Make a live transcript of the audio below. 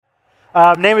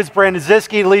Name is Brandon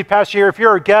Ziske, lead pastor here. If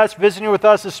you're a guest visiting with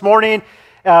us this morning,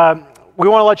 we want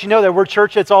to let you know that we're a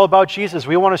church that's all about Jesus.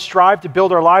 We want to strive to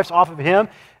build our lives off of Him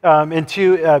and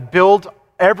to build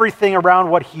everything around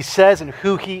what He says and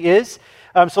who He is.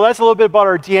 So that's a little bit about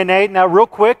our DNA. Now, real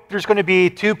quick, there's going to be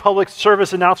 2 public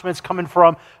service announcements coming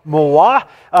from MOA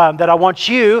that I want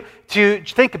you to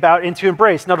think about and to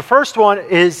embrace. Now, the first one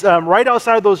is right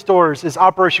outside those doors is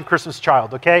Operation Christmas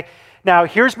Child, okay? Now,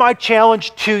 here's my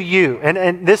challenge to you,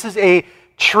 and this is a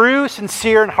true,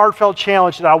 sincere, and heartfelt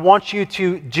challenge that I want you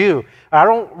to do. I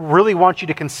don't really want you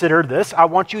to consider this. I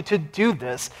want you to do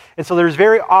this. And so there's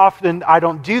very often I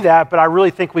don't do that, but I really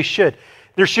think we should.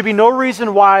 There should be no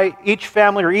reason why each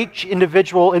family or each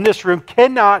individual in this room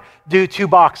cannot do 2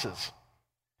 boxes.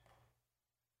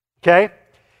 Okay?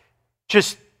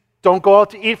 Just don't go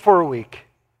out to eat for a week.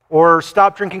 Or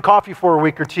stop drinking coffee for a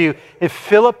week or 2 and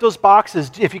fill up those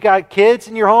boxes. If you got kids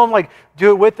in your home, do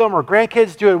it with them, or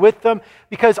grandkids, do it with them.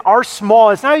 Because our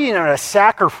small, it's not even a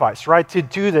sacrifice, right, to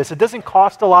do this. It doesn't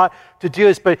cost a lot to do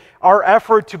this, but our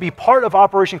effort to be part of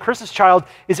Operation Christmas Child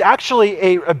is actually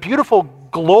a beautiful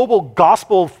global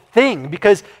gospel thing,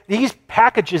 because these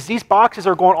packages, these boxes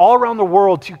are going all around the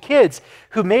world to kids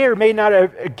who may or may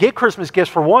not get Christmas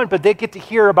gifts for one, but they get to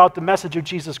hear about the message of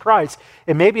Jesus Christ.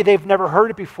 And maybe they've never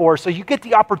heard it before. So you get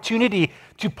the opportunity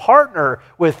to partner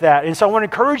with that. And so I want to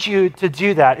encourage you to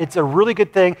do that. It's a really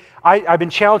good thing. I've been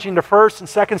challenging the first and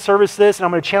second service this, and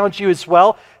I'm going to challenge you as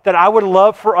well, that I would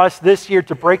love for us this year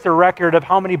to break the record of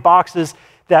how many boxes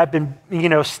that have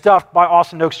been, stuffed by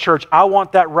Austin Oaks Church. I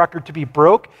want that record to be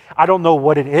broke. I don't know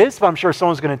what it is, but I'm sure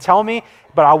someone's going to tell me,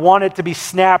 but I want it to be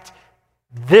snapped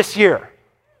this year.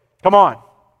 Come on.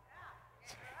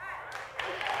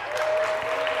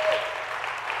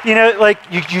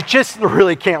 You just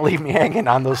really can't leave me hanging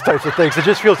on those types of things. It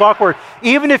just feels awkward.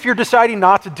 Even if you're deciding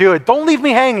not to do it, don't leave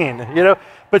me hanging,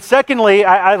 But secondly,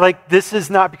 I this is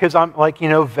not because I'm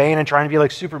vain and trying to be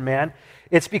like Superman.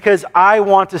 It's because I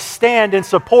want to stand in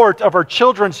support of our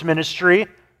children's ministry.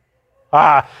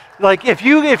 If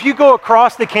you go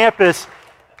across the campus,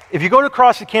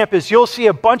 you'll see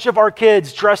a bunch of our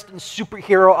kids dressed in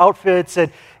superhero outfits and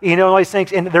all these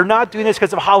things. And they're not doing this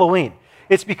because of Halloween.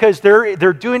 It's because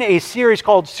they're doing a series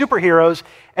called Superheroes.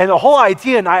 And the whole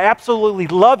idea, and I absolutely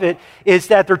love it, is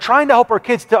that they're trying to help our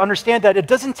kids to understand that it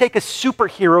doesn't take a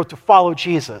superhero to follow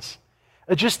Jesus.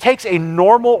 It just takes a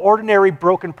normal, ordinary,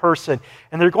 broken person.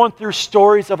 And they're going through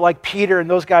stories of Peter and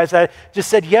those guys that just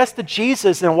said yes to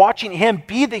Jesus and watching him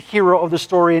be the hero of the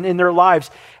story and in their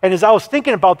lives. And as I was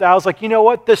thinking about that, I was like, you know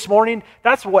what, this morning,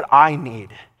 that's what I need.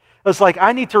 It's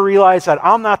I need to realize that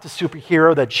I'm not the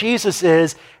superhero, that Jesus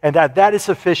is, and that is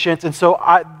sufficient. And so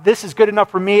this is good enough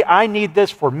for me. I need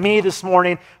this for me this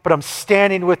morning, but I'm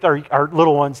standing with our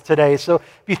little ones today. So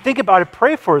if you think about it,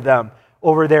 pray for them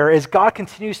over there as God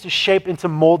continues to shape and to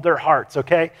mold their hearts,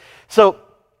 okay? So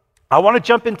I want to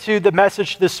jump into the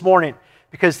message this morning,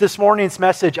 because this morning's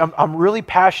message I'm really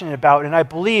passionate about, and I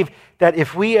believe that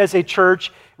if we as a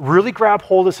church really grab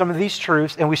hold of some of these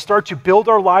truths and we start to build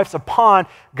our lives upon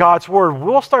God's word,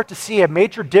 we'll start to see a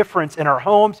major difference in our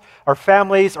homes, our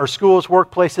families, our schools,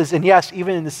 workplaces, and yes,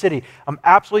 even in the city. I'm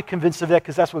absolutely convinced of that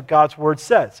because that's what God's word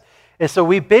says. And so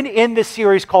we've been in this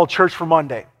series called Church for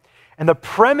Monday. And the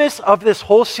premise of this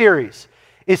whole series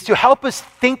is to help us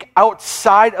think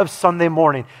outside of Sunday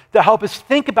morning, to help us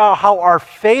think about how our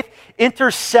faith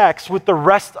intersects with the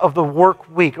rest of the work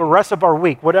week, or rest of our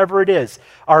week, whatever it is,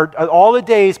 all the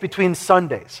days between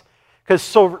Sundays. Because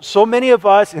so many of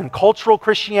us in cultural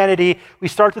Christianity, we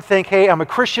start to think, hey, I'm a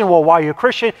Christian. Well, why are you a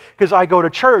Christian? Because I go to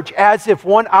church, as if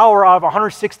 1 hour out of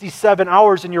 167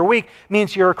 hours in your week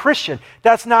means you're a Christian.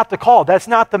 That's not the call. That's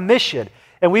not the mission.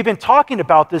 And we've been talking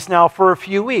about this now for a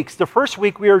few weeks. The first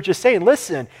week we were just saying,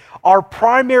 listen, our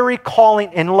primary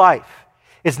calling in life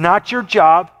is not your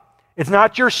job, it's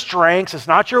not your strengths, it's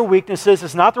not your weaknesses,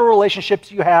 it's not the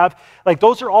relationships you have.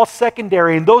 Those are all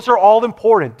secondary, and those are all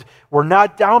important. We're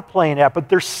not downplaying that, but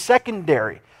they're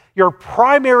secondary. Your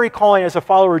primary calling as a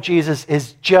follower of Jesus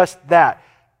is just that,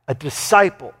 a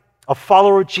disciple, a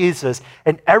follower of Jesus,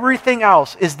 and everything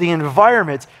else is the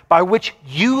environment by which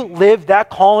you live that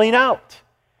calling out.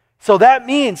 So that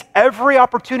means every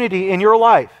opportunity in your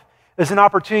life is an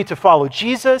opportunity to follow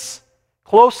Jesus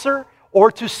closer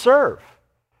or to serve.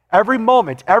 Every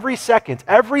moment, every second,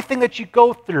 everything that you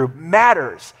go through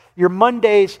matters. Your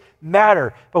Mondays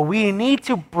matter. But we need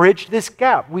to bridge this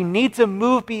gap. We need to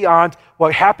move beyond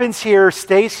what happens here,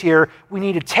 stays here. We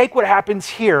need to take what happens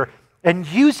here and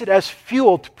use it as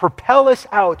fuel to propel us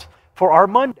out for our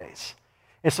Mondays.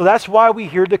 And so that's why we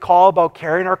hear the call about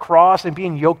carrying our cross and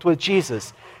being yoked with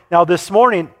Jesus. Now this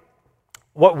morning,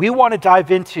 what we want to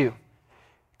dive into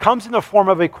comes in the form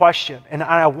of a question. And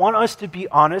I want us to be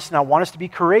honest and I want us to be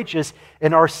courageous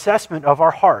in our assessment of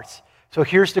our hearts. So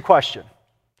here's the question.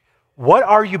 What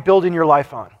are you building your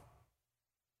life on?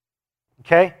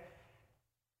 Okay?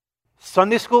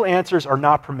 Sunday school answers are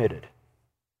not permitted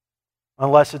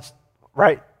unless it's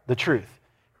right, the truth.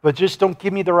 But just don't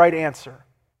give me the right answer.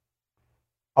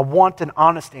 I want an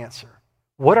honest answer.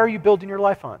 What are you building your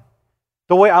life on?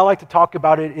 The way I like to talk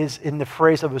about it is in the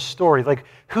phrase of a story. Like,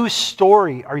 whose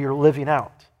story are you living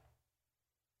out?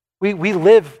 We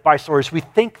live by stories. We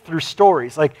think through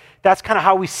stories. Like, that's kind of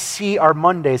how we see our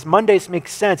Mondays. Mondays make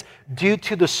sense due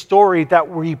to the story that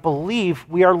we believe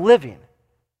we are living.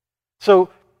 So,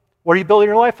 what are you building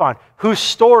your life on? Whose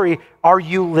story are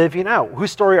you living out?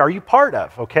 Whose story are you part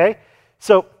of, okay?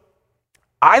 So,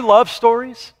 I love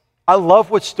stories. I love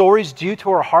what stories do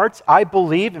to our hearts. I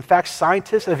believe, in fact,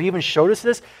 scientists have even showed us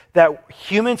this, that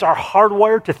humans are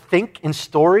hardwired to think in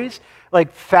stories.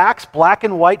 Like facts, black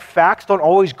and white facts don't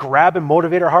always grab and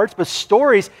motivate our hearts, but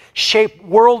stories shape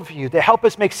worldview. They help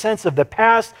us make sense of the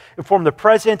past, inform the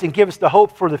present, and give us the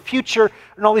hope for the future,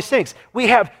 and all these things. We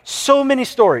have so many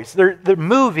stories. They're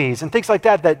movies and things like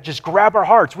that that just grab our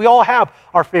hearts. We all have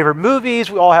our favorite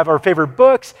movies. We all have our favorite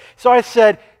books. So I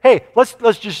said, hey,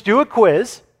 let's just do a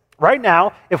quiz right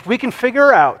now. If we can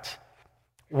figure out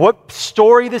what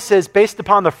story this is based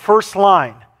upon the first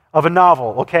line of a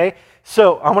novel, okay?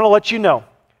 So I'm going to let you know.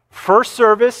 First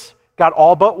service got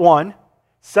all but one.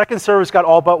 Second service got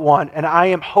all but one. And I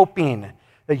am hoping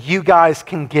that you guys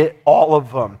can get all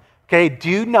of them. Okay?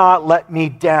 Do not let me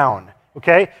down.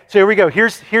 Okay? So here we go.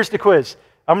 Here's the quiz.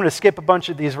 I'm going to skip a bunch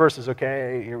of these verses.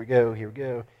 Okay? Here we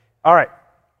go. All right.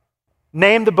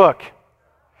 Name the book.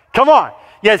 Come on.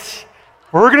 Yes.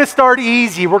 We're going to start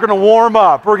easy. We're going to warm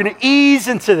up. We're going to ease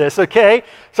into this, okay?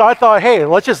 So I thought, hey,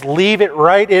 let's just leave it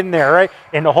right in there, right?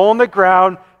 In the hole in the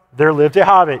ground, there lived a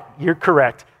hobbit. You're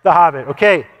correct. The Hobbit,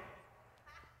 okay?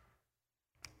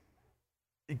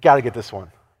 You got to get this one.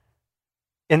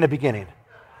 In the beginning,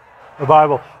 the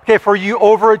Bible. Okay, for you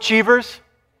overachievers,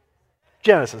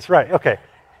 Genesis, right, okay.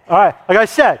 All right, like I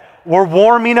said, we're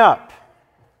warming up,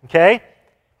 okay?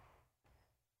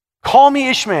 Call Me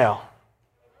Ishmael.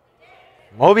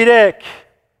 Moby Dick.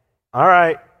 All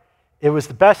right. It was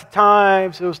the best of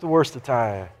times. It was the worst of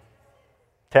times.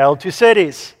 Tale of Two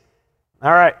Cities.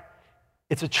 All right.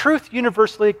 It's a truth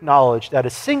universally acknowledged that a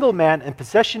single man in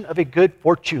possession of a good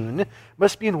fortune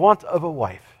must be in want of a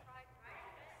wife.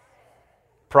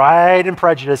 Pride and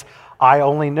Prejudice. I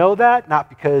only know that not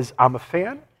because I'm a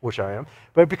fan, which I am,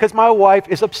 but because my wife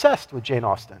is obsessed with Jane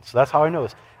Austen. So that's how I know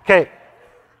this. Okay.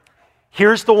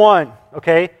 Here's the one,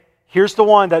 okay? Here's the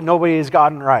one that nobody has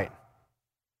gotten right.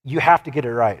 You have to get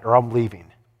it right or I'm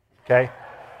leaving, okay?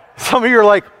 Some of you are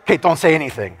like, okay, don't say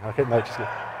anything. Okay, no, just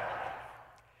kidding.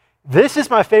 This is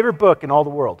my favorite book in all the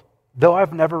world, though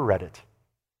I've never read it.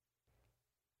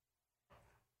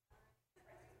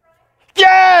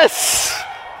 Yes!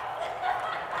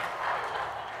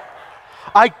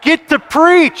 I get to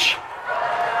preach.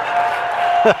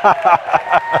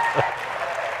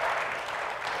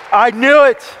 I knew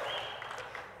it.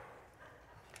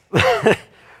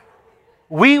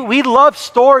 We love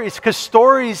stories because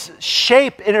stories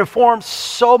shape and inform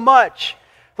so much.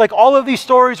 Like all of these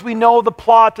stories, we know the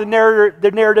plot, the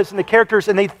narratives, and the characters,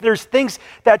 and there's things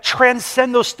that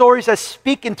transcend those stories that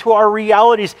speak into our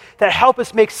realities that help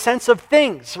us make sense of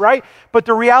things, right? But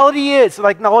the reality is,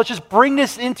 like, now let's just bring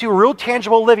this into real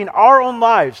tangible living, our own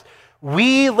lives.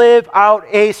 We live out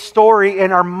a story,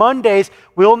 and our Mondays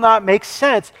will not make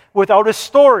sense without a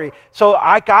story. So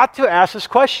I got to ask this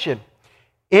question.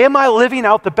 Am I living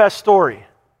out the best story?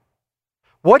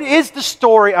 What is the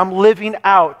story I'm living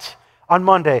out on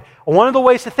Monday? One of the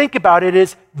ways to think about it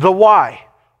is the why.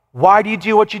 Why do you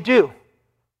do what you do?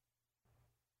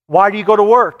 Why do you go to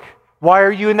work? Why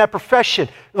are you in that profession?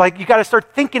 Like, you got to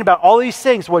start thinking about all these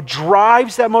things, what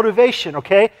drives that motivation,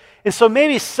 okay? And so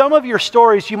maybe some of your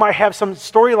stories, you might have some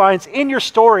storylines in your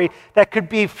story that could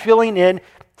be filling in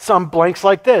some blanks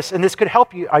like this. And this could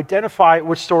help you identify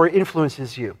which story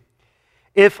influences you.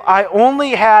 If I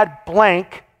only had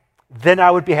blank, then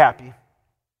I would be happy.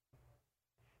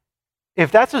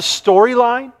 If that's a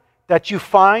storyline that you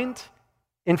find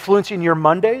influencing your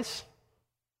Mondays,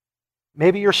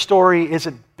 maybe your story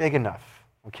isn't big enough,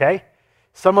 okay?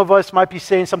 Some of us might be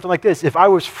saying something like this. If I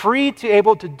was free to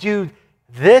able to do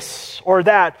this or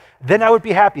that, then I would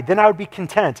be happy. Then I would be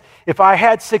content. If I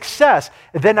had success,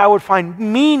 then I would find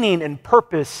meaning and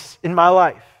purpose in my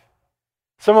life.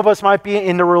 Some of us might be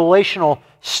in the relational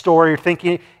story,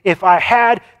 thinking, if I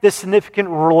had this significant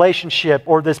relationship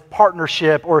or this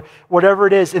partnership or whatever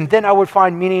it is, and then I would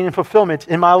find meaning and fulfillment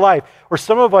in my life. Or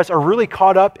some of us are really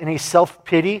caught up in a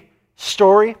self-pity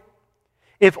story.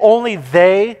 If only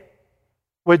they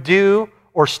would do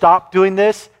or stop doing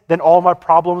this, then all my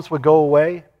problems would go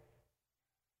away.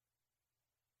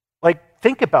 Like,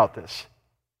 think about this.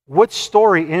 What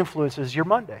story influences your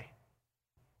Monday?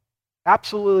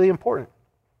 Absolutely important.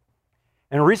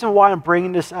 And the reason why I'm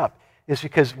bringing this up is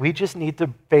because we just need to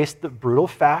face the brutal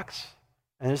facts.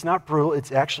 And it's not brutal,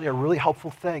 it's actually a really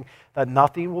helpful thing that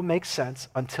nothing will make sense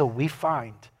until we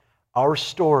find our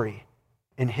story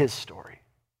in His story.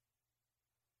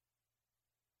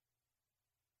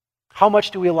 How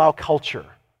much do we allow culture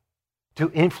to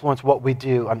influence what we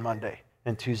do on Monday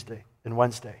and Tuesday and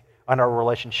Wednesday on our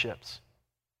relationships?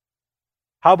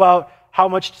 How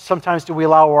much sometimes do we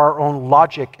allow our own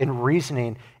logic and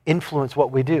reasoning influence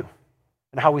what we do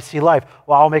and how we see life?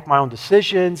 Well, I'll make my own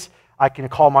decisions. I can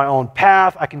call my own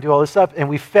path. I can do all this stuff. And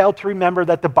we fail to remember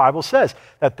that the Bible says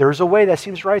that there's a way that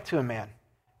seems right to a man.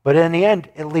 But in the end,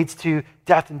 it leads to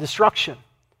death and destruction.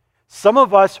 Some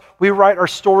of us, we write our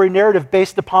story narrative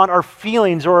based upon our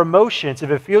feelings or emotions.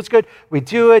 If it feels good, we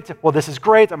do it. Well, this is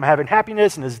great. I'm having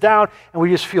happiness, and it's down. And we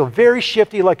just feel very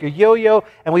shifty like a yo-yo.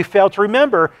 And we fail to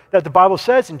remember that the Bible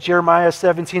says in Jeremiah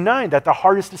 17:9 that the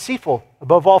heart is deceitful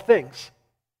above all things.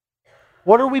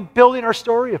 What are we building our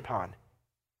story upon?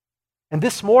 And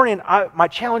this morning, my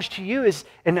challenge to you is,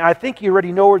 and I think you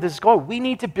already know where this is going, we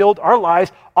need to build our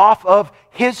lives off of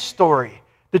His story.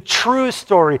 The truest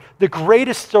story, the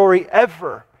greatest story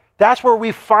ever. That's where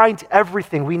we find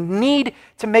everything. We need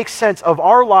to make sense of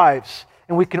our lives,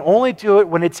 and we can only do it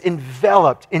when it's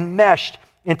enveloped, enmeshed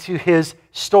into His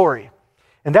story.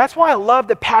 And that's why I love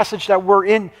the passage that we're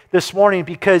in this morning,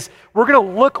 because we're going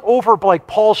to look over like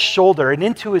Paul's shoulder and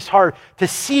into his heart to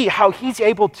see how he's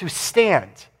able to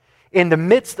stand in the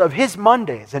midst of his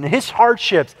Mondays and his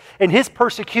hardships and his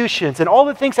persecutions and all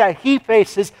the things that he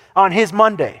faces on his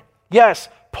Monday. Yes,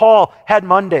 Paul had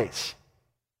Mondays,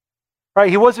 right?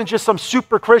 He wasn't just some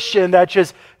super Christian that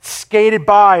just skated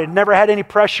by and never had any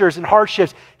pressures and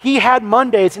hardships. He had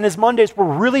Mondays, and his Mondays were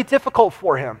really difficult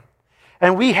for him.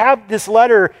 And we have this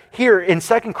letter here in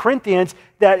 2 Corinthians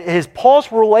that is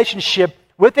Paul's relationship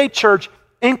with a church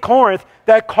in Corinth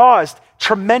that caused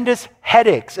tremendous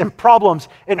headaches and problems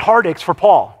and heartaches for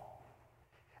Paul.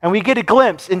 And we get a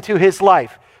glimpse into his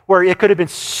life where it could have been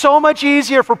so much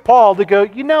easier for Paul to go,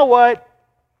 you know what?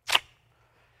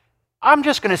 I'm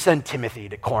just going to send Timothy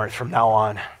to Corinth from now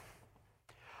on.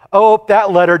 Oh,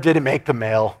 that letter didn't make the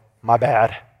mail. My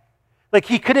bad. Like,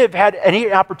 he could have had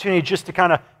any opportunity just to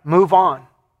kind of move on.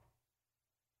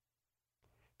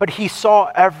 But he saw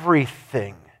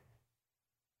everything.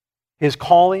 His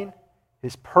calling,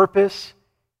 his purpose,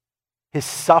 his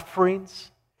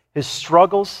sufferings, his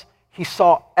struggles. He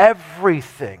saw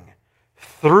everything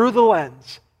through the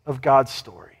lens of God's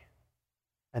story.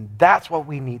 And that's what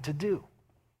we need to do.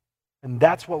 And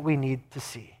that's what we need to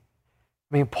see.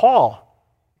 I mean, Paul,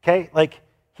 okay, like,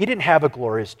 he didn't have a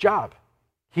glorious job.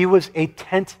 He was a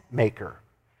tent maker.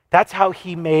 That's how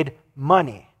he made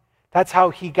money. That's how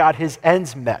he got his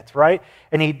ends met, right?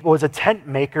 And he was a tent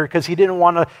maker because he didn't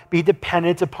want to be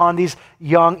dependent upon these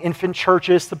young infant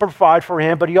churches to provide for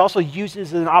him, but he also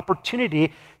uses an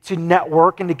opportunity to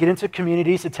network and to get into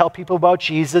communities to tell people about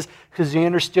Jesus because he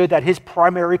understood that his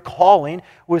primary calling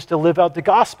was to live out the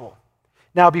gospel.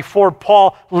 Now, before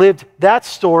Paul lived that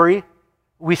story,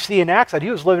 we see in Acts that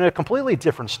he was living a completely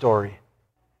different story.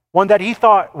 One that he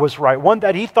thought was right, one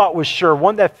that he thought was sure,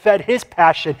 one that fed his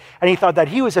passion, and he thought that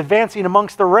he was advancing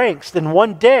amongst the ranks. Then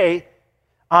one day,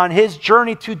 on his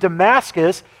journey to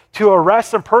Damascus to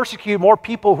arrest and persecute more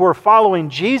people who are following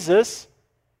Jesus,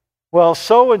 well,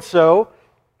 so-and-so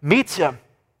meets him.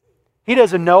 He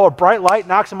doesn't know. A bright light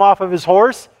knocks him off of his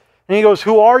horse, and he goes,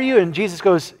 "Who are you?" And Jesus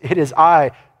goes, "It is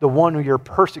I, the one who you're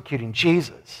persecuting,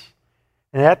 Jesus."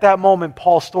 And at that moment,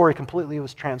 Paul's story completely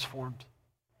was transformed.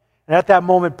 And at that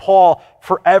moment, Paul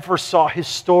forever saw his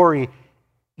story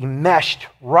enmeshed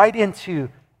right into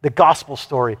the gospel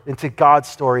story, into God's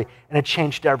story, and it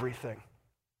changed everything.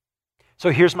 So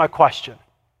here's my question.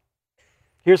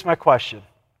 Here's my question.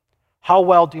 How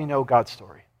well do you know God's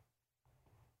story?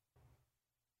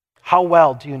 How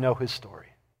well do you know His story?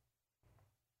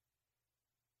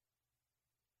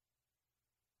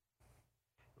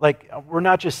 Like, we're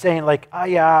not just saying like, oh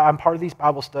yeah, I'm part of these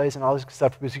Bible studies and all this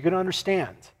stuff, because you're going to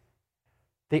understand.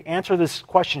 The answer to this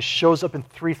question shows up in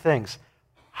three things.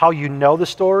 How you know the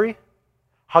story,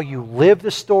 how you live the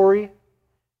story,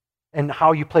 and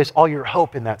how you place all your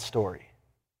hope in that story.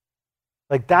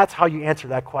 Like, that's how you answer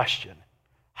that question.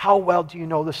 How well do you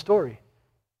know the story?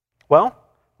 Well,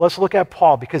 let's look at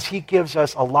Paul because he gives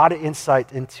us a lot of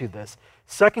insight into this.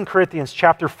 2 Corinthians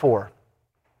chapter 4.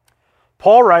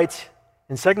 Paul writes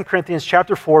in 2 Corinthians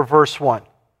chapter 4, verse 1,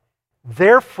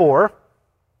 "Therefore,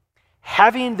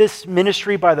 having this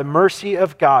ministry by the mercy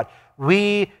of God,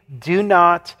 we do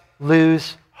not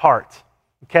lose heart."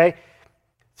 Okay?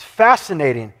 It's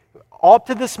fascinating. Up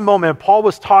to this moment, Paul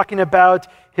was talking about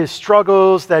his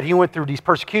struggles, that he went through these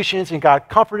persecutions and God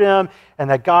comforted him, and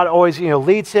that God always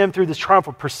leads him through this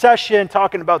triumphal procession,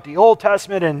 talking about the Old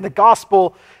Testament and the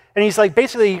gospel. And he's like,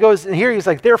 basically, he goes in here, he's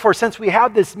like, therefore, since we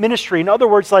have this ministry, in other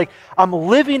words, like, I'm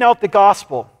living out the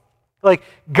gospel. Like,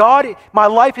 God, my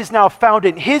life is now found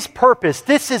in his purpose.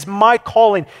 This is my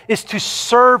calling, is to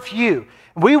serve you.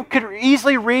 We could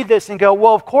easily read this and go,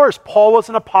 well, of course, Paul was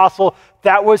an apostle.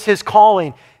 That was his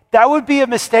calling. That would be a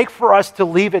mistake for us to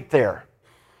leave it there.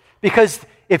 Because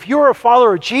if you're a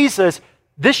follower of Jesus,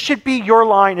 this should be your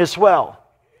line as well.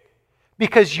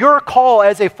 Because your call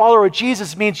as a follower of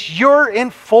Jesus means you're in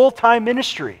full-time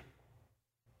ministry.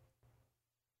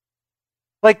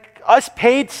 Like us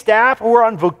paid staff who are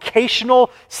on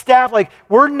vocational staff, like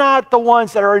we're not the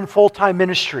ones that are in full-time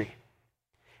ministry.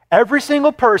 Every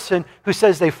single person who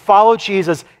says they follow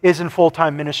Jesus is in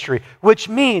full-time ministry, which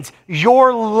means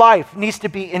your life needs to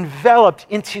be enveloped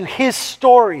into his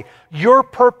story. Your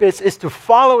purpose is to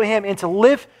follow him and to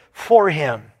live for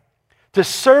him, to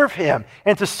serve him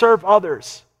and to serve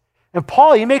others. And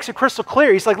Paul, he makes it crystal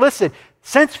clear. He's like, listen,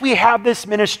 since we have this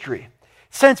ministry,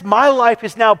 since my life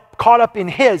is now caught up in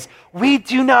his, we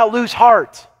do not lose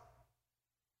heart.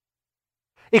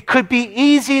 It could be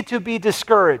easy to be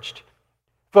discouraged.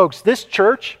 Folks, this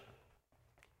church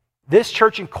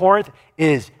in Corinth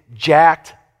is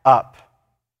jacked up.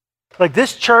 Like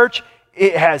this church,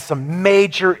 it has some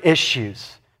major issues,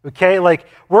 okay? Like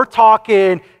we're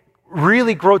talking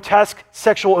really grotesque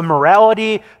sexual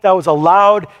immorality that was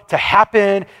allowed to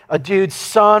happen. A dude's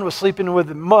son was sleeping with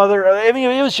the mother. I mean,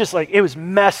 it was just like, it was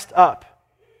messed up.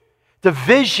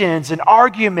 Divisions and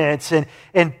arguments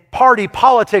and party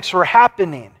politics were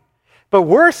happening. But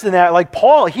worse than that, like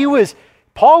Paul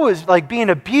was like being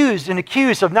abused and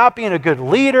accused of not being a good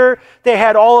leader. They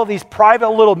had all of these private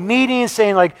little meetings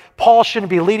saying like, Paul shouldn't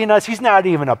be leading us. He's not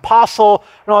even an apostle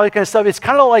and all that kind of stuff. It's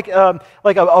kind of like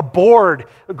a board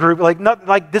group.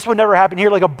 Like this would never happen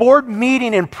here. Like a board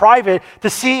meeting in private to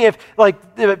see if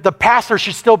like the pastor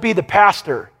should still be the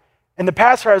pastor. And the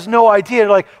pastor has no idea,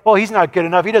 like, well, he's not good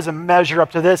enough. He doesn't measure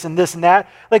up to this and that.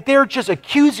 Like, they're just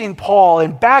accusing Paul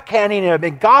and backhanding him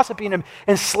and gossiping him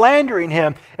and slandering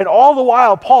him. And all the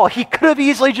while, Paul, he could have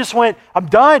easily just went, I'm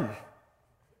done.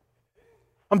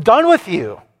 I'm done with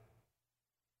you.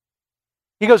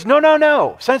 He goes,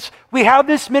 no. Since we have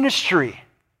this ministry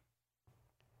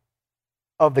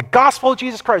of the gospel of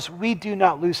Jesus Christ, we do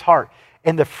not lose heart.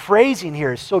 And the phrasing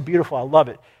here is so beautiful. I love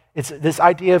it. It's this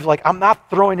idea of like, I'm not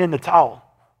throwing in the towel.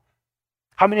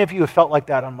 How many of you have felt like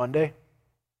that on Monday?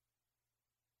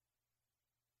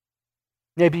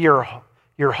 Maybe your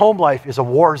home life is a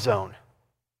war zone.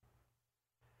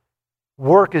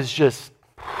 Work is just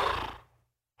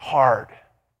hard.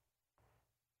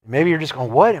 Maybe you're just going,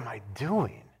 what am I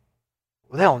doing?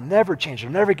 Well, they'll never change.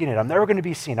 I'm never getting it. I'm never going to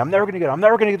be seen. I'm never going to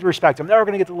get the respect. I'm never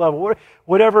going to get the level.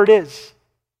 Whatever it is.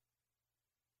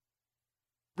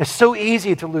 It's so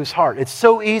easy to lose heart. It's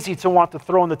so easy to want to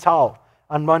throw in the towel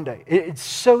on Monday. It's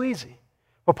so easy.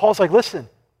 But Paul's like, listen,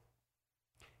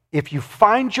 if you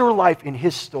find your life in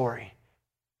his story,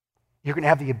 you're going to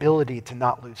have the ability to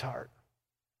not lose heart.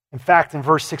 In fact, in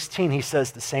verse 16, he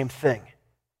says the same thing.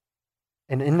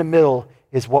 And in the middle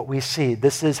is what we see.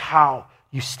 This is how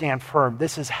you stand firm.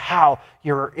 This is how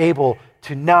you're able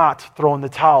to not throw in the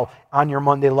towel on your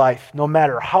Monday life, no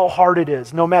matter how hard it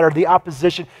is, no matter the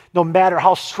opposition, no matter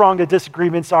how strong the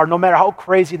disagreements are, no matter how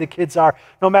crazy the kids are,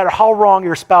 no matter how wrong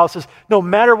your spouse is, no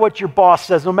matter what your boss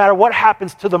says, no matter what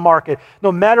happens to the market,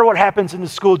 no matter what happens in the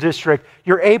school district,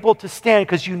 you're able to stand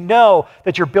because you know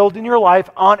that you're building your life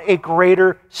on a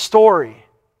greater story.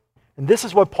 And this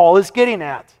is what Paul is getting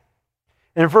at.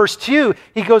 And in verse 2,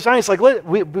 he goes on, he's like,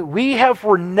 we have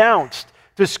renounced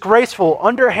disgraceful,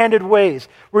 underhanded ways.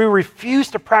 We refuse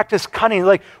to practice cunning.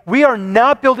 Like, we are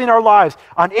not building our lives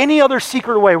on any other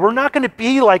secret way. We're not going to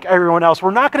be like everyone else.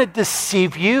 We're not going to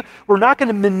deceive you. We're not going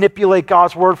to manipulate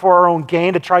God's word for our own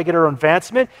gain to try to get our own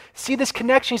advancement. See this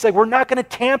connection? He's like, we're not going to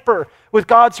tamper with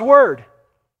God's word.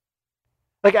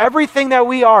 Like everything that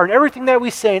we are and everything that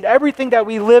we say and everything that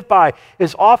we live by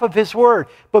is off of his word.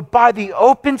 But by the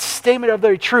open statement of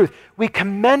the truth, we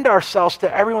commend ourselves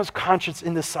to everyone's conscience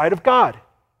in the sight of God.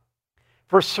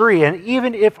 Verse 3, and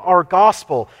even if our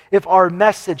gospel, if our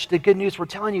message, the good news we're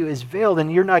telling you is veiled and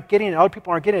you're not getting it, other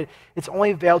people aren't getting it, it's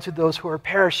only veiled to those who are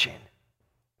perishing.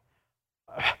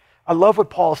 I love what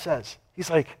Paul says. He's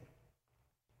like,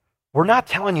 we're not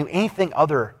telling you anything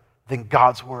other than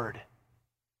God's word.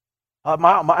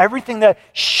 Everything that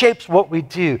shapes what we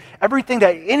do, everything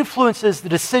that influences the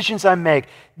decisions I make,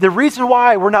 the reason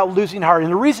why we're not losing heart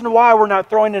and the reason why we're not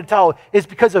throwing in the towel is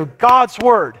because of God's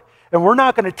word. And we're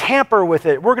not going to tamper with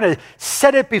it. We're going to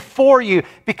set it before you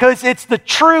because it's the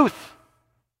truth.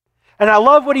 And I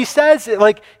love what he says.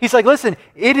 He's like, listen,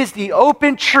 it is the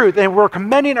open truth, and we're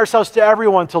commending ourselves to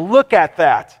everyone to look at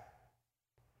that.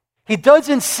 He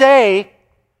doesn't say,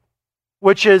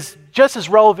 which is just as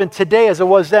relevant today as it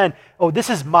was then, oh, this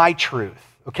is my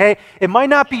truth, okay? It might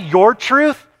not be your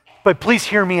truth, but please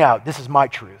hear me out. This is my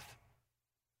truth.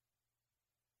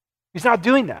 He's not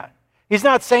doing that. He's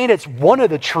not saying it's one of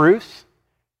the truths,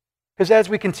 because as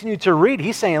we continue to read,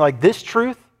 he's saying this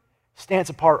truth stands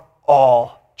apart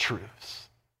all truths.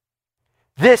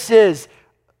 This is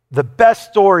the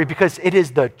best story because it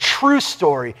is the true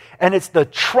story, and it's the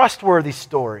trustworthy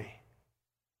story.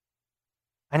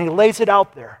 And he lays it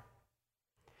out there.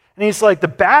 And he's like, the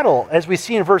battle, as we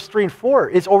see in verse 3 and 4,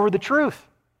 is over the truth.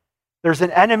 There's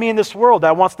an enemy in this world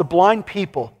that wants to blind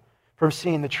people from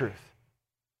seeing the truth,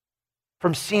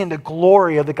 from seeing the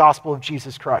glory of the gospel of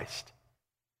Jesus Christ.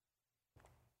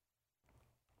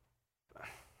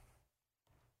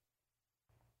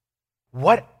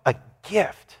 What a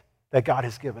gift that God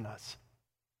has given us.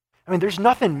 I mean, there's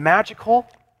nothing magical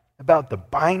about the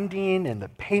binding and the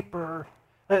paper.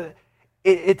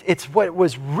 It's what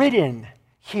was written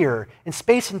here in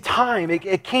space and time.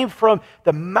 It came from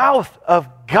the mouth of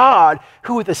God,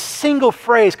 who with a single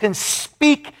phrase can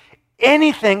speak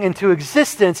anything into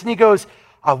existence. And he goes,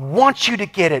 I want you to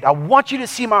get it. I want you to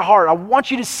see my heart. I want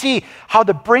you to see how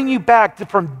to bring you back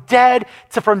from death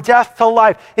to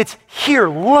life. It's here.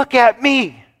 Look at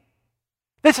me.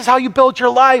 This is how you build your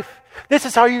life. This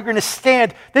is how you're going to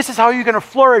stand. This is how you're going to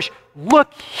flourish.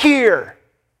 Look here.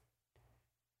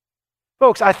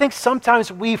 Folks, I think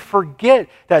sometimes we forget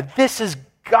that this is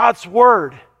God's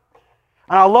word.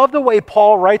 And I love the way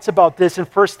Paul writes about this in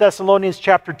 1 Thessalonians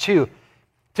chapter 2.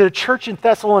 To the church in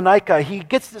Thessalonica, he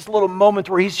gets this little moment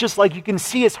where he's just like, you can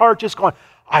see his heart just going,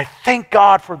 I thank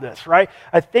God for this, right?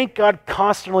 I thank God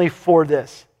constantly for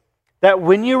this. That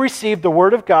when you received the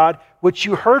word of God, which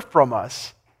you heard from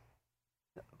us,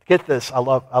 get this, I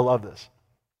love this.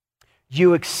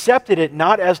 You accepted it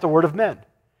not as the word of men,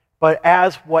 but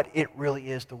as what it really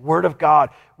is, the word of God,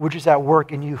 which is at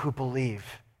work in you who believe.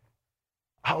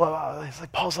 It's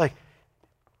like Paul's like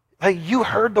you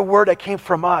heard the word that came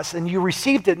from us and you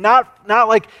received it, not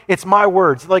like it's my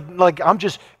words, like I'm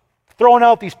just throwing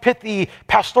out these pithy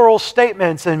pastoral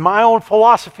statements and my own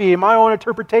philosophy and my own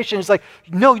interpretation. It's like,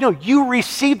 no, you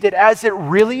received it as it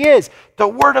really is, the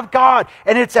word of God,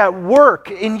 and it's at work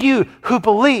in you who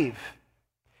believe.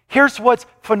 Here's what's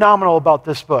phenomenal about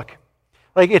this book.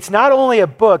 It's not only a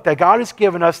book that God has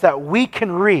given us that we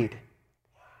can read,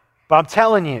 but I'm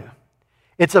telling you,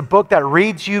 it's a book that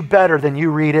reads you better than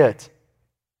you read it.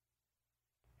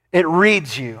 It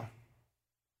reads you.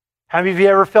 How many of you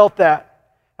ever felt that?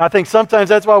 I think sometimes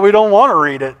that's why we don't want to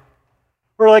read it.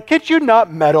 We're like, could you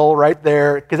not meddle right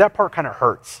there? Because that part kind of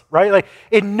hurts, right?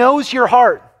 It knows your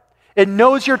heart. It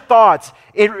knows your thoughts.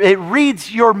 It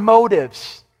reads your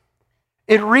motives.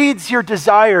 It reads your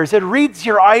desires. It reads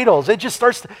your idols. It just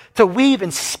starts to weave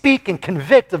and speak and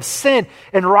convict of sin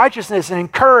and righteousness and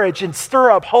encourage and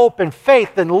stir up hope and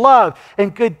faith and love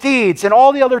and good deeds and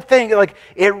all the other things.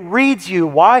 It reads you.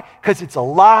 Why? Because it's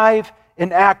alive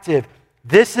and active.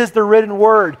 This is the written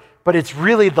word, but it's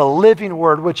really the living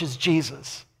word, which is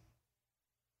Jesus.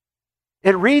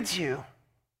 It reads you.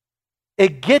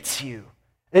 It gets you.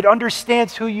 It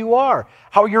understands who you are,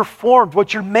 how you're formed,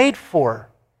 what you're made for.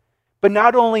 But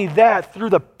not only that, through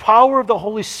the power of the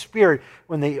Holy Spirit,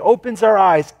 when He opens our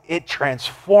eyes, it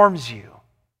transforms you.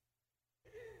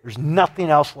 There's nothing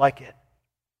else like it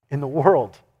in the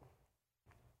world.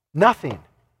 Nothing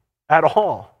at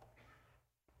all.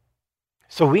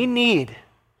 So we need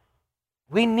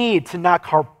to not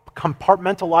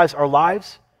compartmentalize our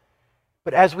lives,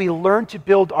 but as we learn to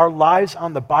build our lives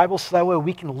on the Bible so that way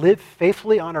we can live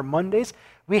faithfully on our Mondays,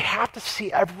 we have to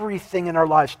see everything in our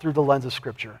lives through the lens of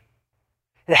Scripture.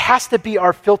 It has to be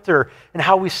our filter in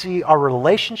how we see our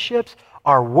relationships,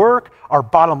 our work, our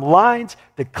bottom lines,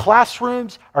 the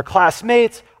classrooms, our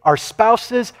classmates, our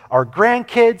spouses, our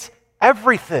grandkids,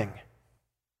 everything.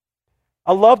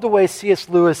 I love the way C.S.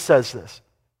 Lewis says this.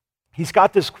 He's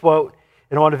got this quote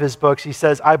in one of his books. He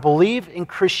says, I believe in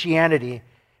Christianity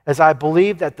as I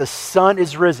believe that the sun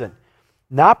is risen,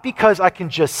 not because I can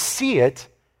just see it,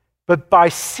 but by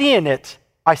seeing it,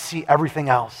 I see everything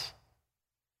else.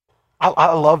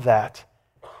 I love that.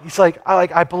 He's like,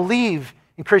 I believe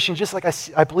in Christian, just like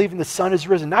I believe in the sun is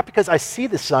risen, not because I see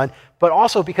the sun, but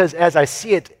also because as I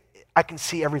see it, I can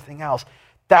see everything else.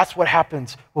 That's what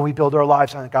happens when we build our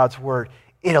lives on God's word.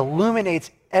 It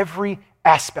illuminates every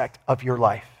aspect of your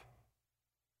life,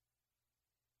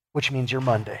 which means your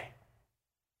Monday.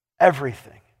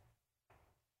 Everything.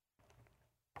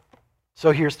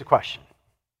 So here's the question.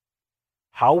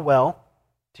 How well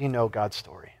do you know God's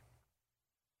story?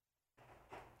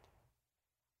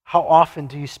 How often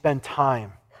do you spend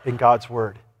time in God's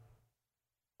word?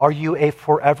 Are you a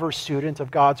forever student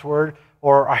of God's word?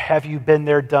 Or have you been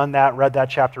there, done that, read that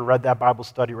chapter, read that Bible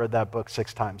study, read that book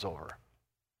 6 times over?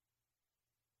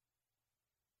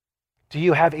 Do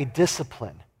you have a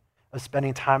discipline of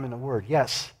spending time in the word?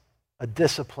 Yes, a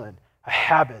discipline, a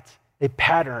habit, a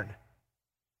pattern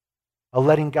of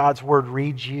letting God's word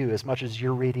read you as much as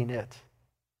you're reading it.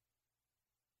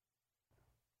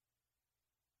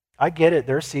 I get it.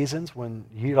 There are seasons when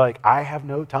you're like, I have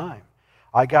no time.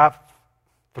 I got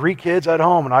 3 kids at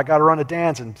home, and I got to run a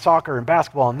dance and soccer and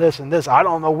basketball and this and this. I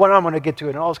don't know when I'm going to get to it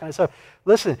and all this kind of stuff.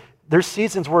 Listen, there's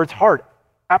seasons where it's hard.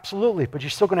 Absolutely. But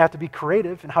you're still going to have to be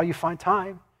creative in how you find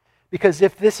time. Because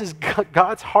if this is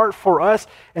God's heart for us,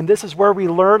 and this is where we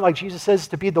learn, like Jesus says,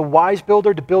 to be the wise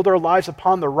builder, to build our lives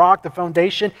upon the rock, the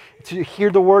foundation, to hear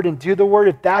the word and do the word,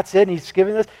 if that's it, and he's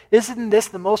giving us, isn't this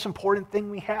the most important thing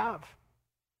we have?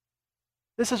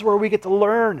 This is where we get to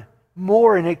learn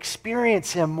more and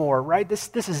experience him more, right? This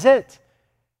is it.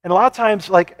 And a lot of times,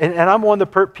 like, and I'm one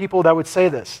of the people that would say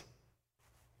this.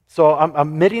 So I'm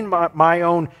admitting my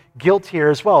own guilt here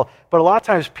as well. But a lot of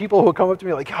times people who come up to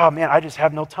me like, oh man, I just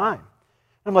have no time.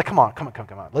 And I'm like, come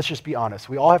on. Let's just be honest.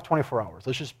 We all have 24 hours.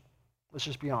 Let's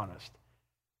just be honest.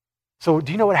 So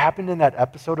do you know what happened in that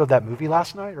episode of that movie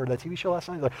last night or that TV show last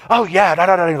night? Like, oh yeah,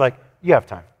 You're like, you have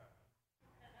time.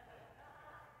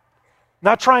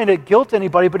 Not trying to guilt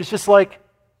anybody, but it's just like,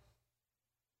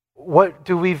 what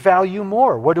do we value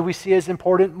more? What do we see as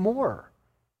important more?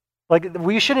 Like,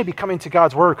 we shouldn't be coming to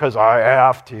God's word because I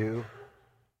have to.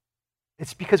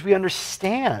 It's because we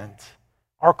understand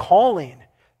our calling.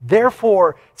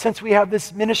 Therefore, since we have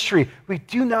this ministry, we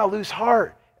do not lose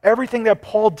heart. Everything that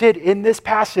Paul did in this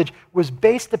passage was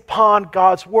based upon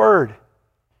God's word.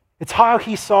 It's how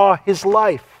he saw his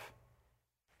life.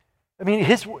 I mean,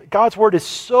 God's word is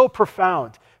so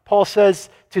profound. Paul says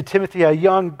to Timothy, a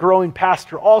young, growing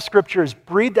pastor, all scripture is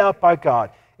breathed out by God.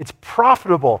 It's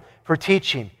profitable for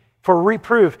teaching, for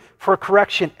reproof, for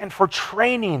correction, and for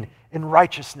training in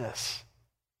righteousness.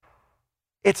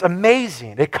 It's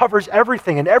amazing. It covers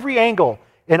everything and every angle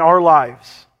in our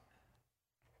lives.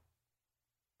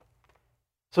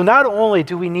 So not only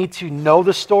do we need to know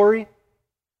the story,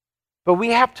 but we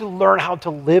have to learn how to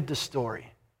live the story.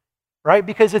 Right?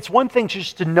 Because it's one thing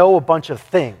just to know a bunch of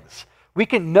things. We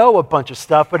can know a bunch of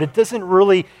stuff, but it doesn't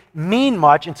really mean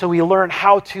much until we learn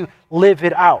how to live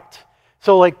it out.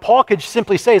 So like Paul could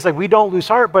simply say, it's like we don't lose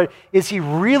heart, but is he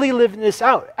really living this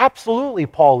out? Absolutely,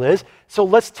 Paul is. So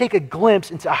let's take a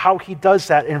glimpse into how he does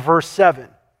that in verse 7.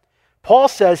 Paul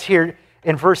says here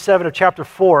in verse 7 of chapter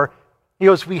 4, he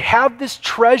goes, we have this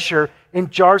treasure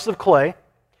in jars of clay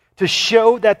to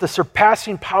show that the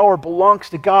surpassing power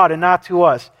belongs to God and not to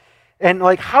us. And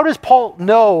like, how does Paul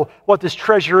know what this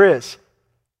treasure is?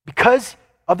 Because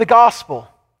of the gospel.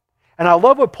 And I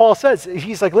love what Paul says.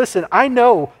 He's like, listen, I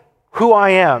know who I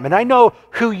am, and I know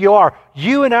who you are.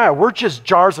 You and I, we're just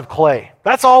jars of clay.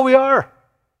 That's all we are.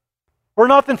 We're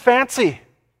nothing fancy.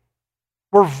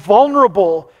 We're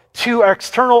vulnerable to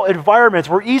external environments.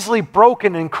 We're easily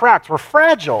broken and cracked. We're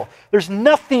fragile. There's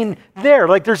nothing there.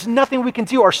 Like, there's nothing we can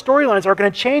do. Our storylines aren't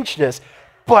going to change this.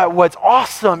 But what's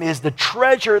awesome is the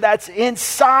treasure that's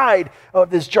inside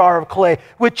of this jar of clay,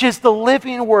 which is the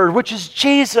living word, which is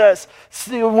Jesus.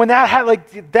 So when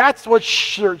that's what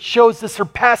shows the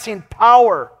surpassing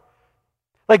power.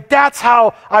 Like, that's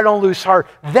how I don't lose heart.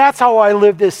 That's how I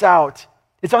live this out.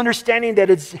 It's understanding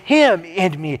that it's him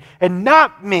in me and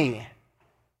not me.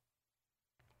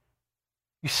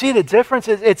 You see the difference?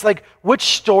 It's like, which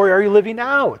story are you living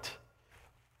out?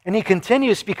 And he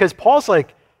continues because Paul's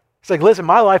like, it's like, listen,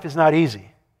 my life is not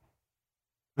easy.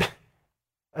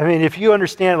 I mean, if you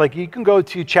understand, like, you can go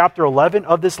to chapter 11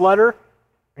 of this letter,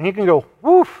 and you can go,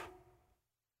 woof.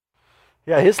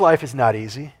 Yeah, his life is not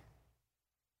easy.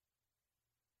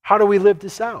 How do we live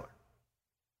this out?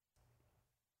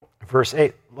 Verse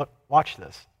 8, look, watch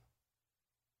this.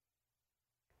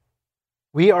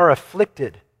 We are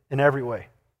afflicted in every way.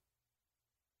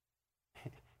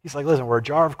 He's like, listen, we're a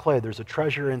jar of clay. There's a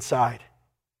treasure inside.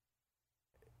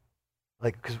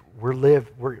 Like, because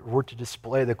we're to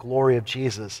display the glory of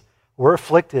Jesus. We're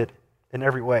afflicted in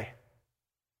every way.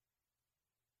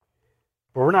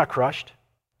 But we're not crushed.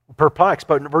 We're perplexed,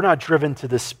 but we're not driven to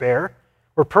despair.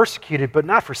 We're persecuted, but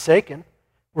not forsaken.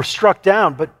 We're struck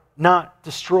down, but not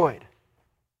destroyed.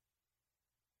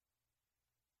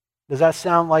 Does that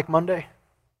sound like Monday?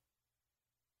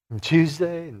 And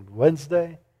Tuesday and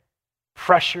Wednesday?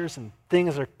 Pressures and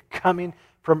things are coming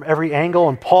from every angle,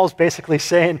 and Paul's basically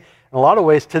saying, in a lot of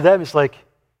ways, to them, it's like,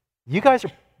 you guys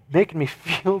are making me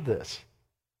feel this.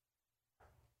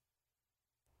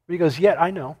 But he goes, yet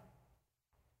I know.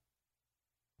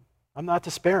 I'm not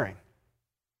despairing.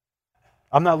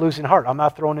 I'm not losing heart. I'm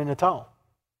not throwing in the towel.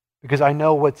 Because I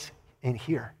know what's in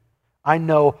here. I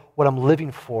know what I'm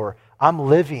living for. I'm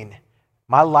living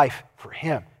my life for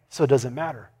him. So it doesn't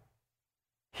matter.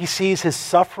 He sees his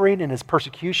suffering and his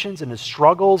persecutions and his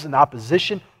struggles and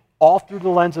opposition all through the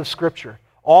lens of Scripture,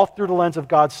 all through the lens of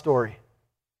God's story.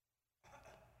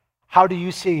 How do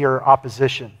you see your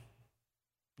opposition,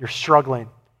 your struggling,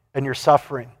 and your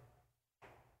suffering?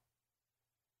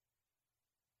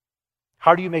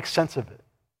 How do you make sense of it?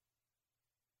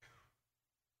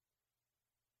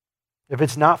 If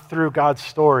it's not through God's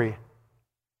story,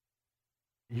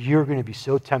 you're going to be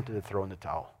so tempted to throw in the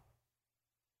towel.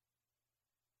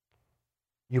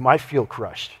 You might feel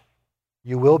crushed.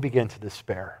 You will begin to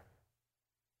despair.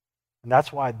 And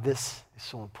that's why this is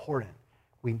so important.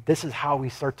 This is how we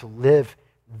start to live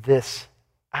this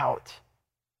out.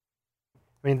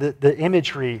 I mean, the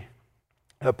imagery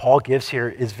that Paul gives here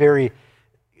is very,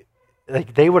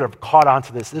 like, they would have caught on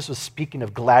to this. This was speaking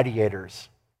of gladiators,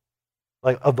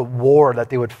 like of the war that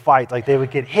they would fight. Like, they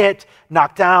would get hit,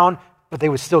 knocked down, but they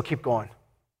would still keep going.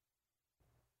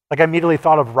 Like, I immediately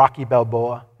thought of Rocky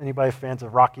Balboa. Anybody fans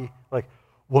of Rocky? Like,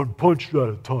 one punch at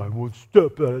a time, one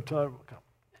step at a time.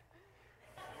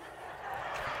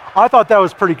 I thought that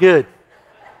was pretty good.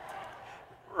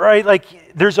 Right?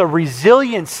 Like, there's a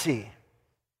resiliency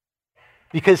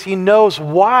because he knows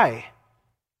why.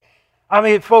 I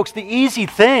mean, folks, the easy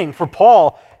thing for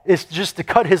Paul is just to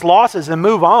cut his losses and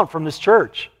move on from this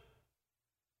church.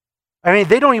 I mean,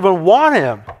 they don't even want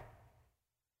him.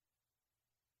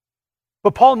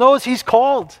 But Paul knows he's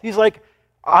called. He's like,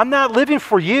 I'm not living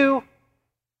for you.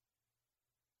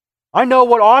 I know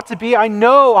what ought to be. I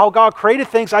know how God created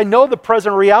things. I know the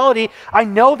present reality. I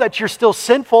know that you're still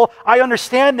sinful. I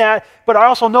understand that. But I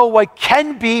also know what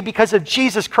can be because of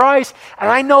Jesus Christ. And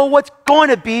I know what's going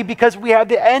to be because we have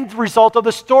the end result of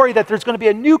the story that there's going to be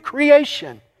a new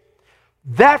creation.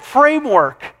 That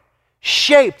framework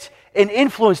shaped and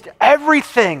influenced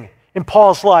everything in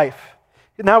Paul's life.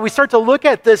 Now we start to look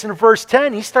at this in verse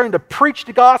 10. He's starting to preach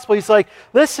the gospel. He's like,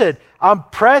 listen, I'm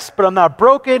pressed, but I'm not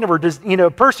broken. We're just,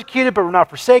 persecuted, but we're not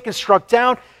forsaken, struck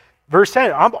down. Verse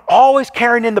 10, I'm always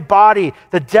carrying in the body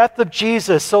the death of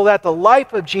Jesus so that the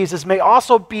life of Jesus may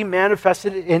also be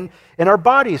manifested in our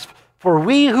bodies. For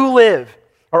we who live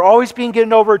are always being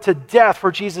given over to death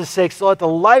for Jesus' sake so that the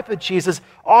life of Jesus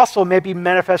also may be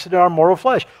manifested in our mortal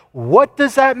flesh. What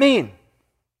does that mean?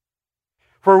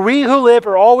 For we who live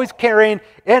are always carrying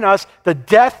in us the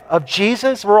death of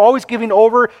Jesus. We're always giving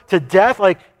over to death,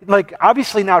 like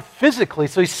obviously not physically.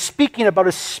 So he's speaking about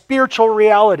a spiritual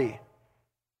reality.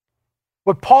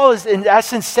 What Paul is in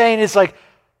essence saying is like,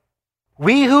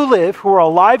 we who live, who are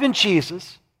alive in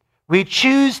Jesus, we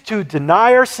choose to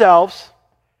deny ourselves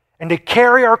and to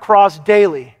carry our cross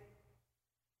daily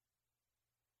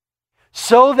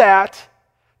so that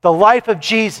the life of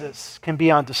Jesus can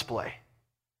be on display.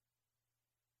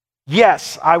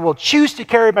 Yes, I will choose to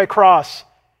carry my cross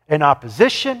in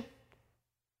opposition,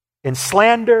 in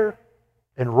slander,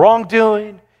 in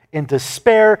wrongdoing, in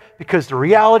despair, because the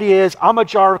reality is I'm a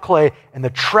jar of clay and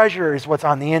the treasure is what's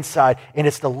on the inside, and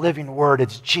it's the living word,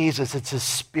 it's Jesus, it's his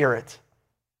Spirit.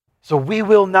 So we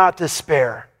will not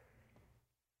despair.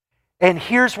 And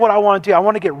here's what I want to do. I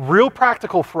want to get real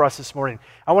practical for us this morning.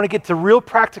 I want to get to real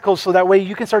practical so that way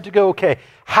you can start to go, okay,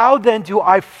 how then do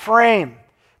I frame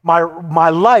my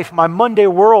life, my Monday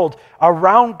world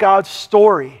around God's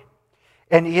story?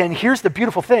 And here's the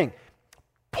beautiful thing.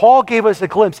 Paul gave us a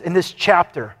glimpse in this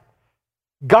chapter.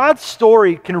 God's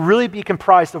story can really be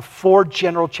comprised of 4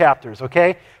 general chapters,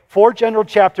 okay? 4 general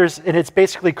chapters, and it's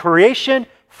basically creation,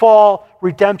 fall,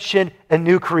 redemption, and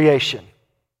new creation.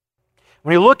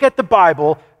 When you look at the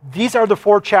Bible, these are the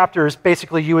 4 chapters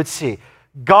basically you would see.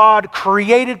 God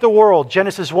created the world,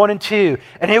 Genesis 1 and 2,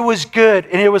 and it was good,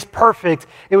 and it was perfect,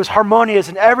 it was harmonious,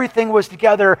 and everything was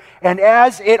together, and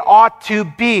as it ought to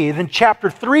be. Then chapter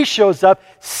 3 shows up,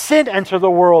 sin entered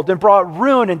the world and brought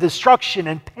ruin and destruction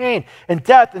and pain and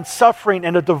death and suffering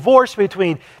and a divorce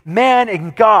between man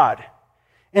and God.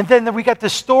 And then we got the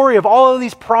story of all of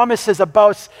these promises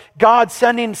about God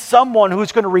sending someone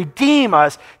who's going to redeem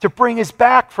us to bring us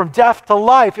back from death to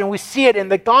life. And we see it in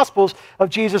the Gospels of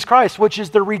Jesus Christ, which is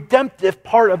the redemptive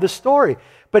part of the story.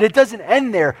 But it doesn't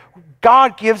end there.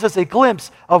 God gives us a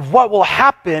glimpse of what will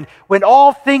happen when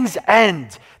all things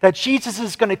end. That Jesus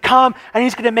is going to come and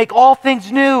he's going to make all things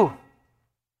new.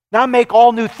 Not make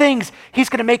all new things. He's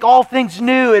going to make all things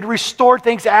new and restore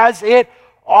things as it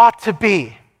ought to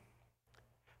be.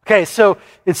 Okay, so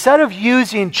instead of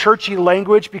using churchy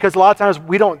language, because a lot of times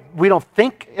we don't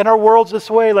think in our worlds this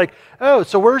way, like, oh,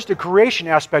 so where's the creation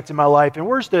aspect in my life, and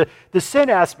where's the sin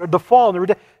aspect, the fall,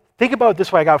 and think about it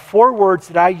this way. I got 4 words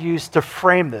that I use to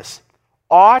frame this: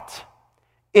 ought,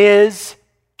 is,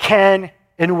 can,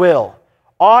 and will.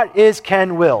 Ought, is,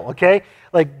 can, will. Okay,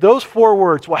 like those 4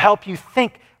 words will help you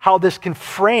think how this can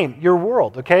frame your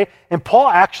world. Okay, and Paul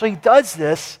actually does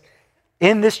this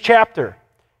in this chapter.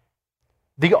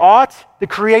 The ought, the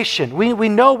creation. We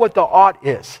know what the ought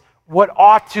is, what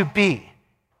ought to be,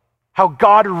 how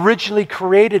God originally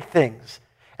created things.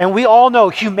 And we all know,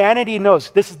 humanity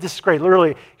knows, this is great,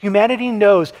 literally, humanity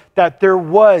knows that there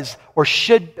was or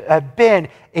should have been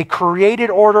a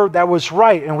created order that was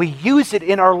right, and we use it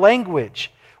in our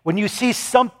language. When you see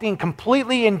something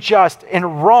completely unjust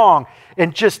and wrong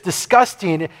and just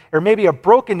disgusting, or maybe a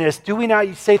brokenness, do we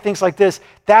not say things like this?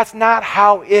 That's not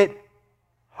how it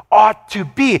ought to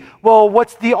be. Well,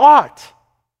 what's the ought?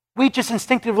 We just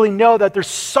instinctively know that there's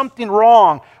something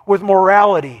wrong with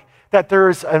morality, that there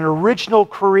is an original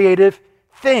creative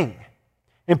thing.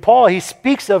 And Paul, he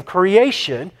speaks of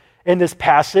creation in this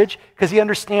passage because he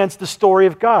understands the story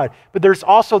of God. But there's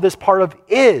also this part of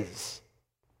is.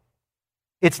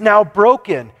 It's now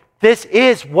broken. This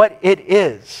is what it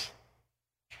is.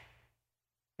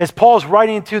 As Paul's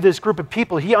writing to this group of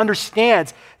people, he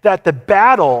understands that the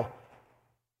battle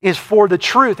is for the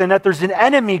truth, and that there's an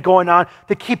enemy going on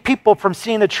to keep people from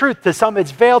seeing the truth. To some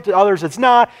it's veiled, to others it's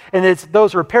not, and it's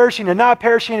those who are perishing and not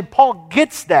perishing, and Paul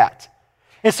gets that.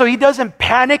 And so he doesn't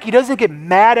panic, he doesn't get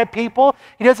mad at people,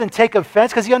 he doesn't take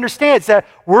offense, because he understands that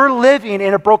we're living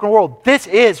in a broken world. This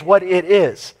is what it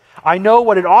is. I know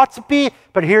what it ought to be,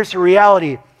 but here's the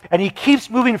reality. And he keeps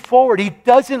moving forward. He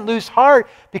doesn't lose heart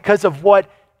because of what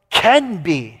can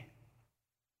be.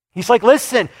 He's like,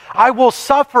 listen, I will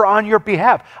suffer on your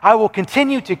behalf. I will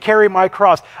continue to carry my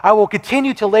cross. I will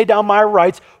continue to lay down my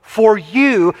rights for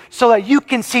you so that you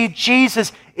can see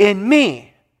Jesus in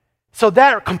me. So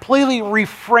that completely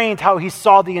reframed how he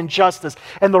saw the injustice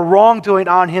and the wrongdoing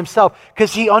on himself,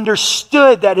 because he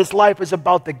understood that his life is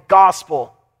about the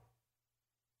gospel.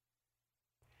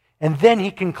 And then he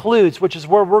concludes, which is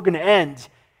where we're going to end,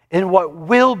 in what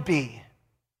will be.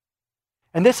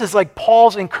 And this is like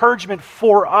Paul's encouragement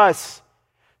for us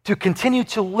to continue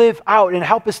to live out and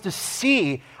help us to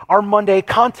see our Monday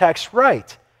context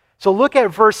right. So look at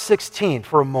verse 16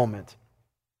 for a moment.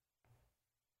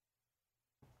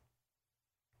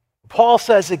 Paul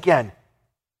says again,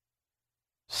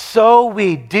 so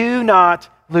we do not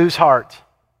lose heart,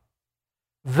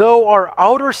 though our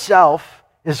outer self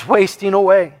is wasting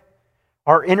away,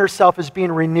 our inner self is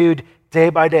being renewed day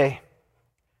by day.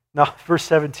 Now, verse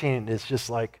 17 is just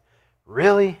like,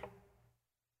 really?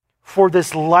 For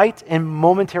this light and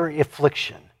momentary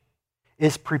affliction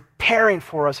is preparing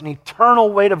for us an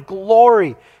eternal weight of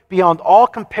glory beyond all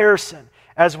comparison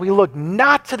as we look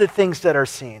not to the things that are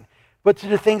seen, but to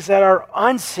the things that are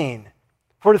unseen.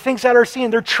 For the things that are seen,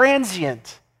 they're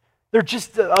transient. They're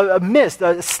just a mist,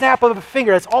 a snap of a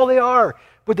finger. That's all they are.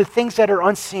 But the things that are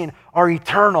unseen are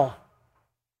eternal.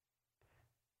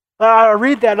 I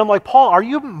read that and I'm like, Paul, are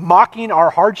you mocking our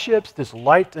hardships, this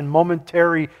light and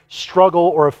momentary struggle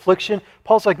or affliction?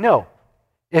 Paul's like, no.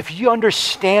 If you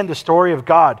understand the story of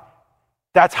God,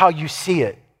 that's how you see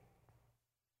it.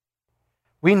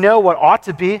 We know what ought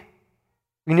to be.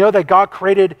 We know that God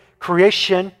created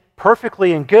creation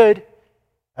perfectly and good.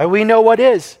 And we know what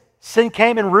is. Sin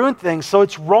came and ruined things, so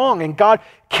it's wrong. And God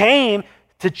came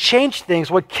to change things,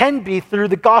 what can be through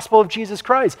the gospel of Jesus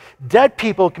Christ. Dead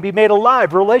people can be made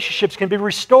alive. Relationships can be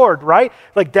restored, right?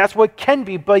 Like that's what can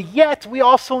be. But yet we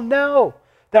also know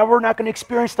that we're not going to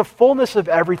experience the fullness of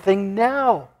everything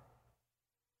now.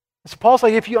 So Paul's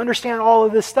like, if you understand all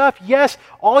of this stuff, yes,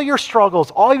 all your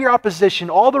struggles, all your opposition,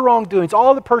 all the wrongdoings,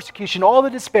 all the persecution, all the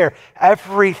despair,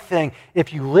 everything,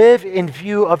 if you live in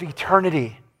view of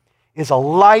eternity, is a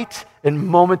light and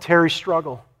momentary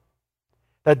struggle.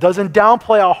 That doesn't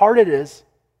downplay how hard it is.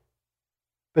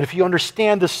 But if you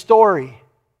understand the story,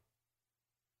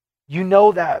 you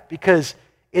know that because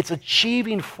it's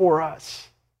achieving for us.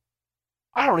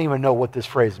 I don't even know what this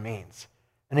phrase means.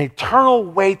 An eternal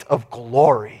weight of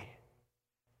glory.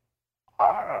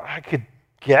 I could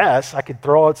guess. I could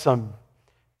throw out some,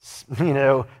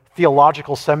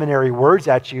 theological seminary words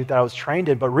at you that I was trained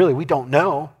in, but really we don't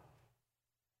know.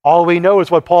 All we know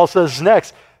is what Paul says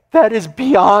next. That is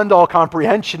beyond all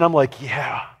comprehension. I'm like,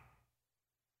 yeah.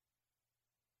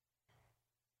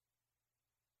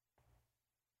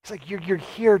 It's like you're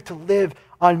here to live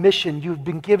on mission. You've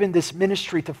been given this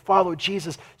ministry to follow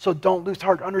Jesus, so don't lose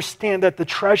heart. Understand that the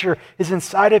treasure is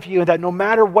inside of you and that no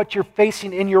matter what you're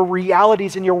facing in your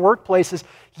realities, in your workplaces,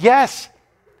 yes,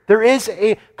 there is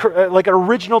an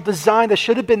original design that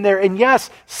should have been there. And yes,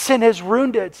 sin has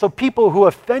ruined it. So people who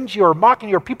offend you or mock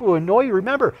you or people who annoy you,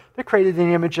 remember, they're created in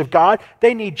the image of God.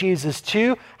 They need Jesus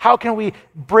too. How can we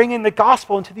bring in the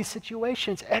gospel into these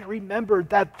situations? And remember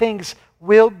that things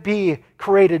will be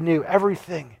created new.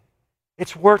 Everything.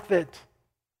 It's worth it.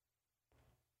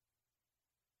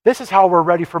 This is how we're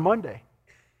ready for Monday,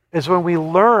 is when we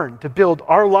learn to build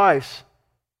our lives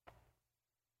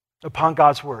upon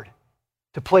God's word,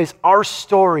 to place our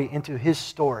story into his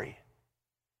story.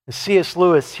 And C.S.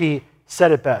 Lewis, he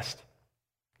said it best.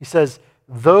 He says,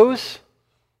 let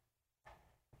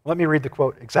me read the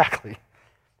quote exactly.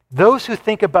 Those who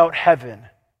think about heaven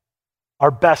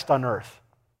are best on earth.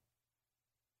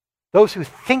 Those who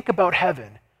think about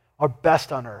heaven are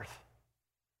best on earth.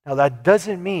 Now that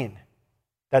doesn't mean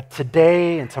that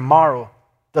today and tomorrow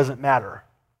doesn't matter.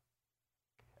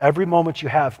 Every moment you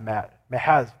have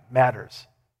matters.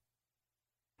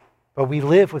 But we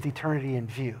live with eternity in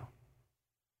view.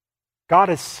 God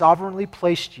has sovereignly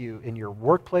placed you in your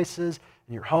workplaces,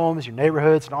 in your homes, your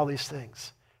neighborhoods, and all these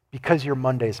things because your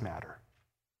Mondays matter.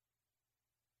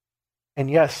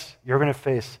 And yes, you're going to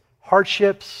face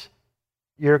hardships.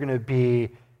 You're going to be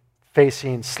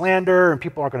facing slander, and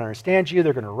people aren't going to understand you.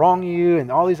 They're going to wrong you,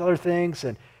 and all these other things,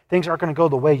 and things aren't going to go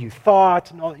the way you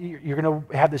thought. And you're going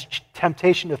to have this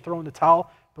temptation to throw in the towel.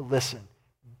 But listen,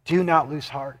 do not lose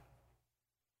heart.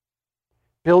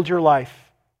 Build your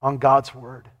life on God's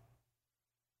word.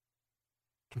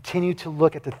 Continue to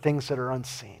look at the things that are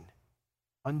unseen.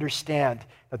 Understand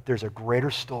that there's a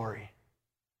greater story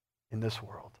in this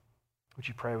world. Would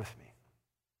you pray with me?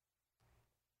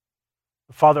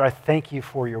 Father, I thank you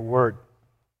for your word.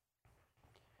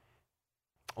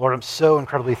 Lord, I'm so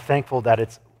incredibly thankful that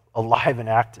it's alive and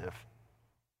active.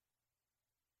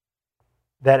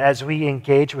 That as we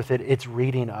engage with it, it's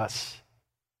reading us.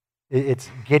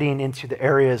 It's getting into the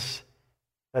areas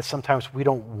that sometimes we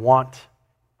don't want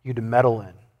you to meddle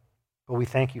in. But we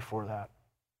thank you for that.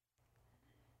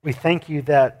 We thank you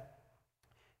that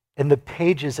in the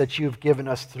pages that you've given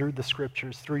us through the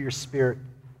scriptures, through your Spirit,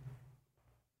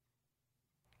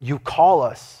 you call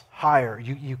us higher.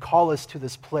 You call us to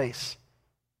this place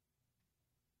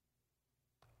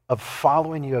of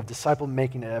following you, of disciple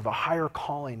making, of a higher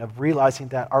calling, of realizing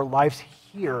that our lives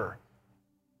here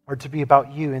are to be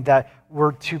about you and that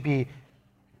we're to be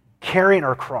carrying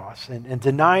our cross and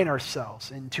denying ourselves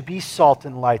and to be salt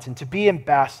and light and to be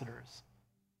ambassadors.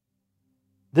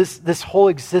 This whole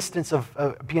existence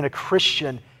of being a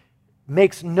Christian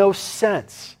makes no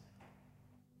sense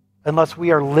unless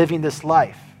we are living this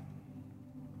life.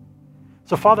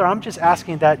 So, Father, I'm just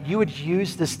asking that you would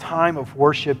use this time of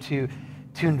worship to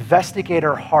investigate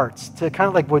our hearts, to kind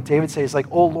of like what David says, like,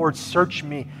 oh, Lord, search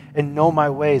me and know my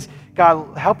ways.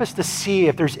 God, help us to see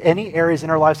if there's any areas in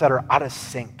our lives that are out of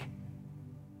sync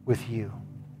with you.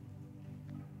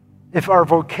 If our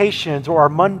vocations or our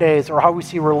Mondays or how we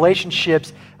see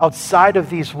relationships outside of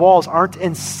these walls aren't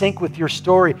in sync with your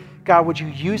story, God, would you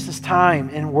use this time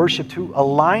in worship to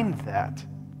align that?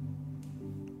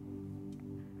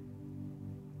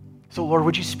 So, Lord,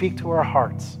 would you speak to our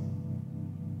hearts?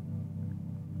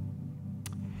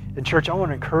 And church, I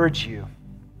want to encourage you.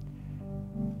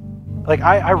 Like,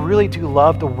 I really do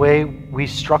love the way we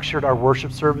structured our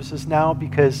worship services now,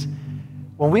 because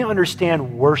when we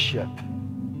understand worship,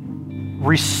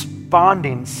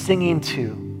 responding, singing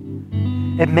to,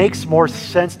 it makes more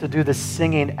sense to do the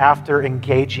singing after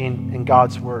engaging in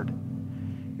God's word.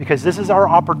 Because this is our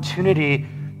opportunity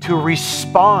to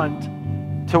respond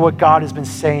to what God has been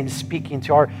saying, speaking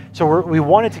to our. So we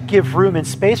wanted to give room and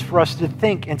space for us to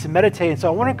think and to meditate. And so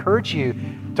I want to encourage you,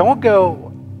 don't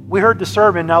go, we heard the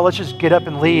sermon, now let's just get up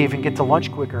and leave and get to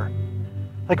lunch quicker.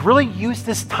 Like, really use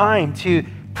this time to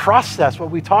process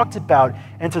what we talked about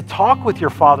and to talk with your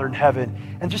Father in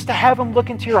heaven and just to have him look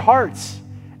into your hearts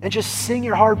and just sing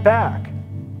your heart back.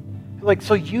 Like,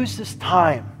 so use this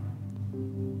time.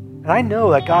 And I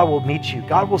know that God will meet you.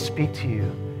 God will speak to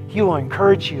you. He will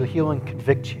encourage you. He will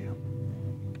convict you.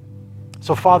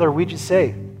 So, Father, we just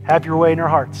say, have your way in our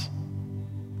hearts.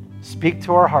 Speak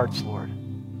to our hearts, Lord.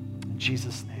 In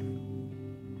Jesus' name.